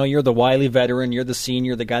season? I know you're the wily veteran, you're the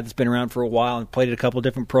senior, the guy that's been around for a while and played at a couple of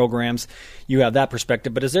different programs. You have that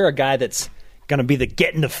perspective, but is there a guy that's going to be the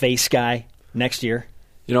get-in-the-face guy next year?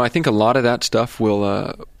 You know, I think a lot of that stuff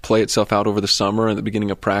will play itself out over the summer and the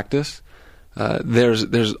beginning of practice.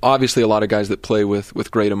 There's obviously a lot of guys that play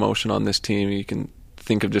with great emotion on this team. You can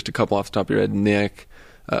think of just a couple off the top of your head. Nick,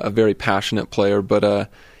 a very passionate player, but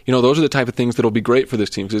those are the type of things that will be great for this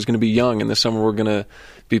team because it's going to be young, and this summer we're going to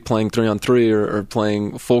be playing 3-on-3 or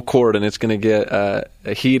playing full court, and it's going to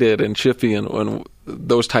get heated and chippy, and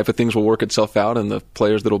those type of things will work itself out, and the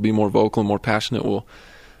players that will be more vocal and more passionate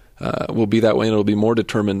will be that way, and it'll be more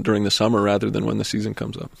determined during the summer rather than when the season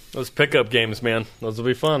comes up. Those pickup games, man, those will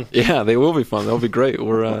be fun. Yeah, they will be fun. They'll be great.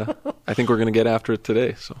 I think we're going to get after it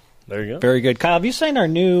today. So. There you go. Very good. Kyle, have you signed our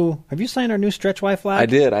new Stretch Y flag? I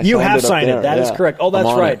did. You have signed it. That is correct. Oh,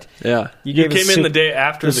 that's right. Yeah. You came in the day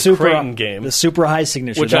after the Creighton game. The super high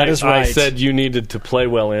signature. Which I said you needed to play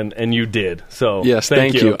well in, and you did. So yes,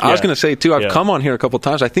 thank you. I was going to say, too, I've come on here a couple of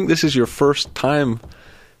times. I think this is your first time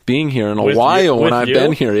being here in a while when I've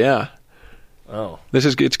been here. Yeah. Oh,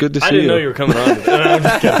 it's good to see you. I didn't know you were coming on. I'm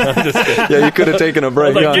just kidding. Yeah, you could have taken a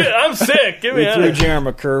break. I'm sick. Give me out. We threw Jerem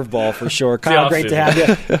a curveball for sure. Kyle, great to have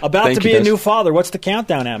you. About to be a new father. What's the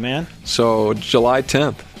countdown at, man? So July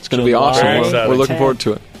 10th. It's going to be awesome. We're looking forward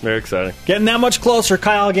to it. Very exciting. Getting that much closer.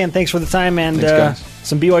 Kyle, again, thanks for the time and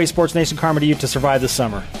some BYU Sports Nation karma to you to survive this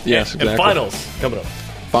summer. Yes, exactly. And finals coming up.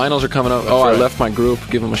 Finals are coming up. I left my group.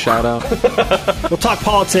 Give them a shout out. We'll talk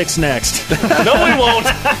politics next. No, we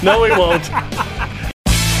won't.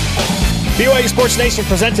 BYU Sports Nation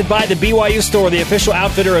presented by the BYU Store, the official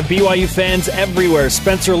outfitter of BYU fans everywhere.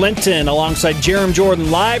 Spencer Linton alongside Jerem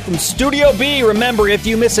Jordan live from Studio B. Remember, if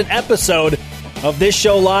you miss an episode of this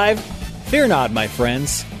show live, fear not, my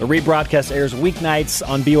friends. The rebroadcast airs weeknights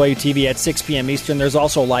on BYU TV at 6 p.m. Eastern. There's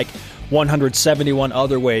also 171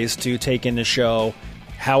 other ways to take in the show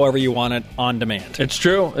however you want it on demand. It's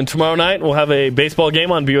true. And tomorrow night we'll have a baseball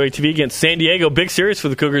game on BYU TV against San Diego. Big series for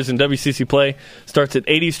the Cougars in WCC play. Starts at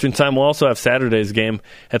 8 Eastern time. We'll also have Saturday's game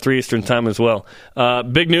at 3 Eastern time as well.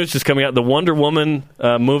 Big news just coming out. The Wonder Woman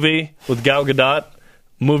movie with Gal Gadot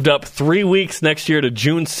moved up 3 weeks next year to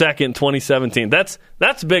June 2nd, 2017. That's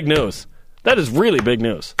big news. That is really big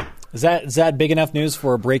news. Is that big enough news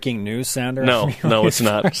for a breaking news sounder? No, it's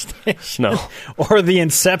not. No. Or the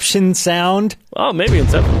Inception sound? Oh, maybe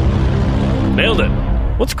Inception. Nailed it.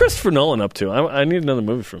 What's Christopher Nolan up to? I need another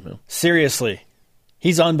movie from him. Seriously.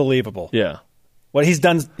 He's unbelievable. Yeah. What he's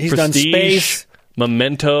done done Space,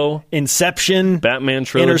 Memento, Inception, Batman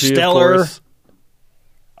trilogy, Interstellar. Of course.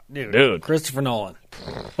 Dude. Christopher Nolan.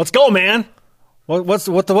 Let's go, man. What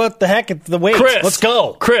the heck? The wait. Chris, let's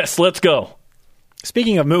go. Chris, let's go.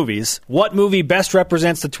 Speaking of movies, what movie best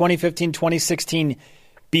represents the 2015-2016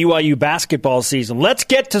 BYU basketball season? Let's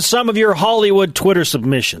get to some of your Hollywood Twitter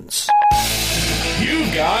submissions.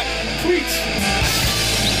 You've got tweets.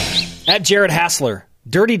 At Jared Hassler,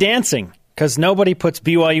 Dirty Dancing, because nobody puts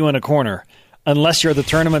BYU in a corner unless you're the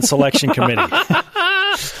tournament selection committee.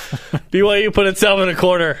 BYU put itself in a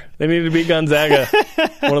corner. They needed to beat Gonzaga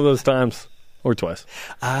one of those times. Or twice.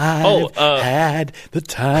 I've had the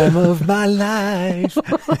time of my life.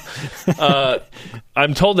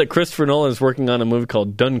 I'm told that Christopher Nolan is working on a movie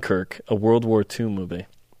called Dunkirk, a World War II movie.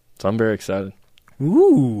 So I'm very excited.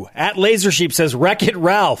 Ooh. At Lasersheep says, Wreck-It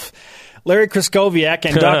Ralph. Larry Kraskowiak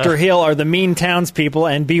and Dr. Hill are the mean townspeople,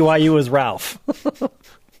 and BYU is Ralph.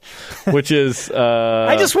 Which is...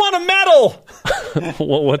 I just want a medal!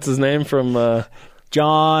 What's his name from...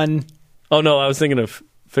 John... Oh, no, I was thinking of...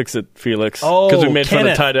 Fix It, Felix. Oh, because we made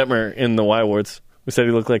Kenneth. fun of Ty Detmer in the Y Awards. We said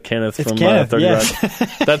he looked like Kenneth from Kenneth, 30 yes. Rock.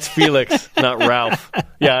 That's Felix, not Ralph.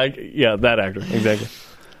 Yeah, that actor. Exactly.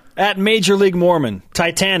 At Major League Mormon,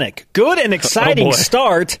 Titanic. Good and exciting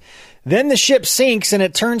start. Then the ship sinks and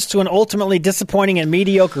it turns to an ultimately disappointing and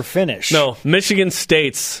mediocre finish. No, Michigan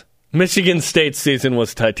State's season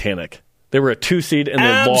was Titanic. They were a 2 seed and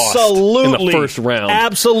they lost in the first round.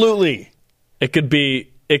 Absolutely. It could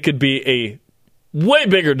be a way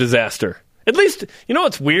bigger disaster. At least, you know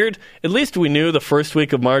what's weird? At least we knew the first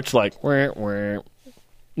week of March, not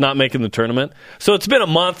making the tournament. So it's been a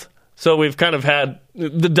month So we've kind of had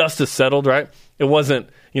the dust has settled, right? It wasn't,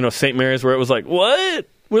 St. Mary's where it was like, what?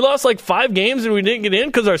 We lost like 5 games and we didn't get in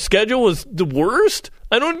because our schedule was the worst?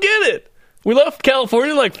 I don't get it. We left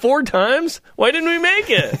California like 4 times. Why didn't we make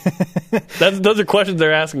it? Those are questions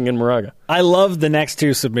they're asking in Moraga. I love the next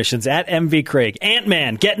 2 submissions. At MV Craig,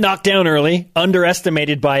 Ant-Man, get knocked down early,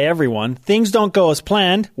 underestimated by everyone. Things don't go as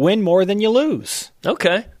planned. Win more than you lose.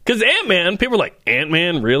 Okay. Because Ant-Man, people were like,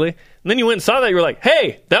 Ant-Man, really? And then you went and saw that. You were like,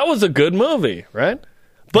 hey, that was a good movie, right?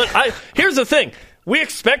 But here's the thing. We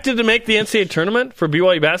expected to make the NCAA tournament for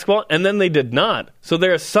BYU basketball, and then they did not. So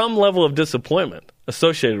there is some level of disappointment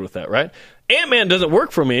associated with that, right? Ant-Man doesn't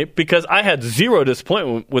work for me because I had zero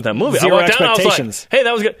disappointment with that movie. Zero I walked down, I was expectations. like, hey,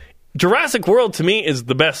 that was good. Jurassic World, to me, is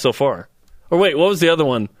the best so far. Or wait, what was the other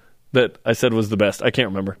one that I said was the best? I can't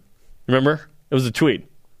remember. Remember? It was a tweet.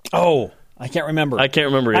 Oh, I can't remember. I can't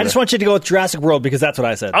remember either. I just want you to go with Jurassic World because that's what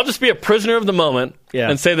I said. I'll just be a prisoner of the moment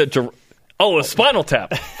and say that... Spinal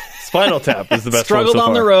Tap. Spinal Tap is the best Struggled one so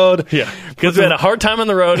on far. the road. Yeah, because we had a hard time on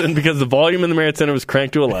the road and because the volume in the Marriott Center was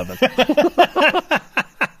cranked to 11.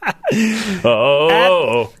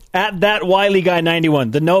 At that Wiley Guy 91,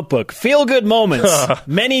 The Notebook, feel-good moments,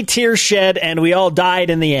 many tears shed, and we all died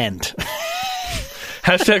in the end.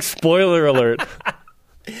 Hashtag spoiler alert.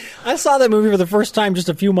 I saw that movie for the first time just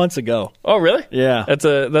a few months ago. Oh, really? Yeah. That's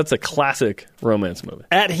a classic romance movie.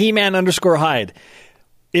 At He-Man_Hyde.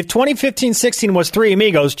 If 2015-16 was Three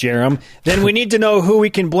Amigos, Jerem, then we need to know who we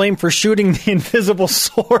can blame for shooting the invisible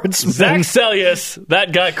swordsman. Zach Celius,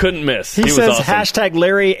 that guy couldn't miss. He was says awesome. hashtag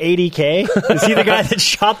Larry 80K. Is he the guy that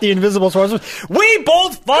shot the invisible swordsman? We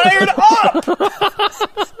both fired up!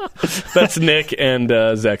 That's Nick and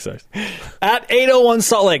Zach Celius. At 801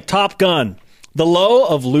 Salt Lake, Top Gun. The low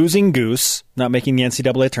of losing Goose, not making the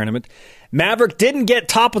NCAA tournament. Maverick didn't get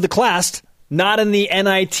top of the class, not in the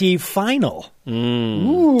NIT final.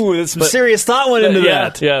 Ooh, there's some serious thought went into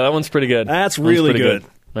that. Yeah, that one's pretty good. That's really good.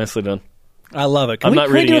 Nicely done. I love it. I'm not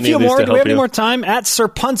reading any of these to help Do we have any you. more time? At Sir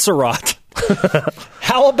Punsarat.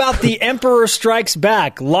 How about the Emperor Strikes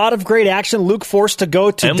Back? A lot of great action. Luke forced to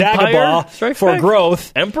go to Dagobah for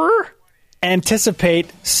growth. Emperor?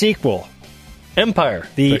 Anticipate sequel. Empire.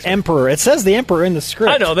 The Emperor. It says the Emperor in the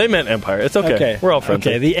script. I know, they meant Empire. It's okay. We're all friends.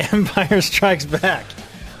 Okay, the Empire Strikes Back.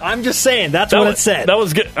 I'm just saying, that's what it said. That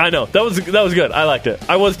was good. I know. That was good. I liked it.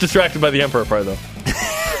 I was distracted by the Emperor part, though.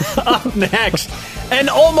 Up next, an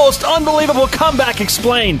almost unbelievable comeback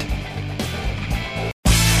explained.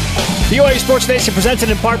 BYU Sports Nation presented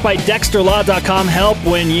in part by DexterLaw.com. Help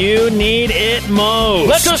when you need it most.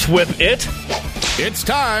 Let us whip it. It's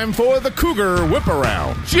time for the Cougar Whip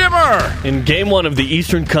Around. Jimmer! In Game 1 of the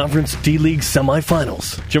Eastern Conference D-League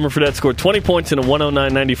semifinals, Jimmer Fredette scored 20 points in a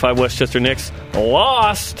 109-95 Westchester Knicks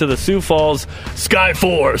loss to the Sioux Falls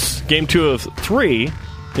Skyforce. Game 2 of 3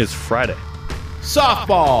 is Friday.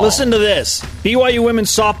 Softball. Listen to this. BYU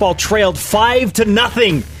women's softball trailed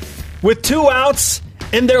 5-0 with 2 outs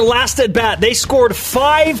in their last at-bat. They scored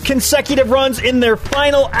 5 consecutive runs in their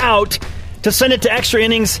final out to send it to extra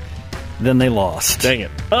innings. Then they lost. Dang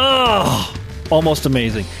it. Oh, almost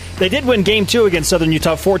amazing. They did win Game 2 against Southern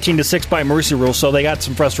Utah 14-6 by mercy rule, so they got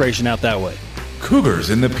some frustration out that way.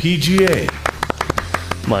 Cougars in the PGA.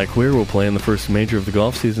 Mike Weir will play in the first major of the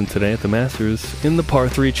golf season today at the Masters in the Par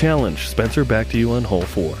 3 Challenge. Spencer, back to you on hole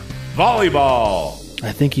 4. Volleyball.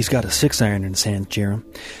 I think he's got a 6-iron in his hand, Jerem.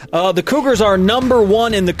 The Cougars are number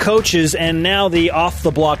 1 in the coaches and now the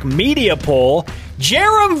off-the-block media poll.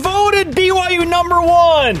 Jerem voted BYU number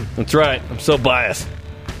 1. That's right. I'm so biased.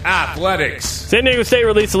 Athletics. San Diego State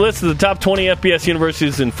released a list of the top 20 FBS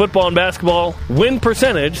universities in football and basketball win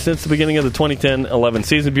percentage since the beginning of the 2010-11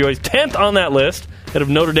 season. BYU's 10th on that list, ahead of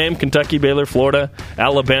Notre Dame, Kentucky, Baylor, Florida,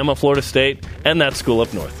 Alabama, Florida State, and that school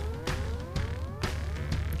up north.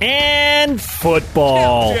 And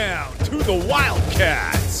football. Down to the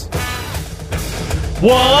Wildcats.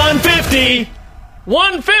 150.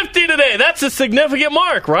 150 today. That's a significant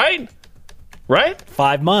mark, right? Right?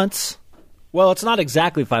 5 months. Well, it's not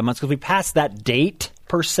exactly 5 months because we passed that date,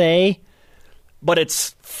 per se, but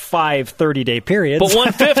it's 5 30-day periods. But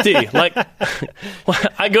 150, like,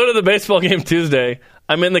 I go to the baseball game Tuesday,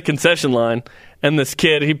 I'm in the concession line, and this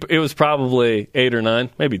kid, it was probably 8 or 9,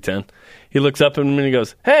 maybe 10. He looks up at me and he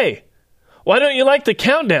goes, "Hey, why don't you like the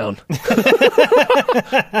countdown?"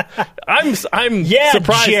 I'm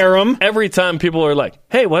surprised Jerem. every time people are like,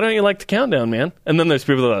 "Hey, why don't you like the countdown, man?" And then there's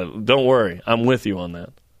people that are like, "Don't worry, I'm with you on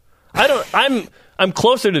that." I'm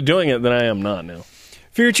closer to doing it than I am not now.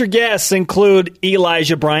 Future guests include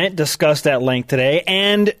Elijah Bryant, discussed at length today,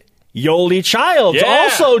 and Yoli Childs,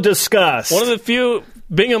 also discussed. One of the few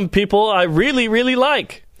Bingham people I really, really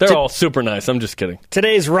like. They're all super nice. I'm just kidding.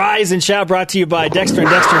 Today's Rise and Shout brought to you by Dexter and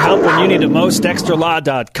Dexter Help when you need it most.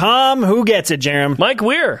 DexterLaw.com. Who gets it, Jerem? Mike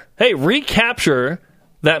Weir. Hey, recapture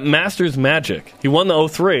that Masters magic. He won the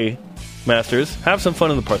 03 Masters. Have some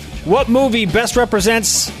fun in the Partridge. What movie best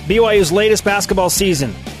represents BYU's latest basketball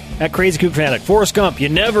season? At Crazy Kook Fanatic. Forrest Gump. You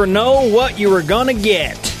never know what you were going to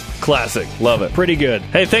get. Classic. Love it. Pretty good.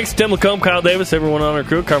 Hey, thanks to Tim Lacombe, Kyle Davis, everyone on our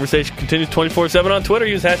crew. Conversation continues 24/7 on Twitter.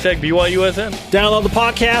 Use hashtag BYUSN. Download the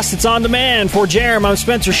podcast. It's on demand. For Jerem, I'm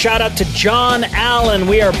Spencer. Shout out to John Allen.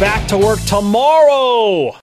 We are back to work tomorrow.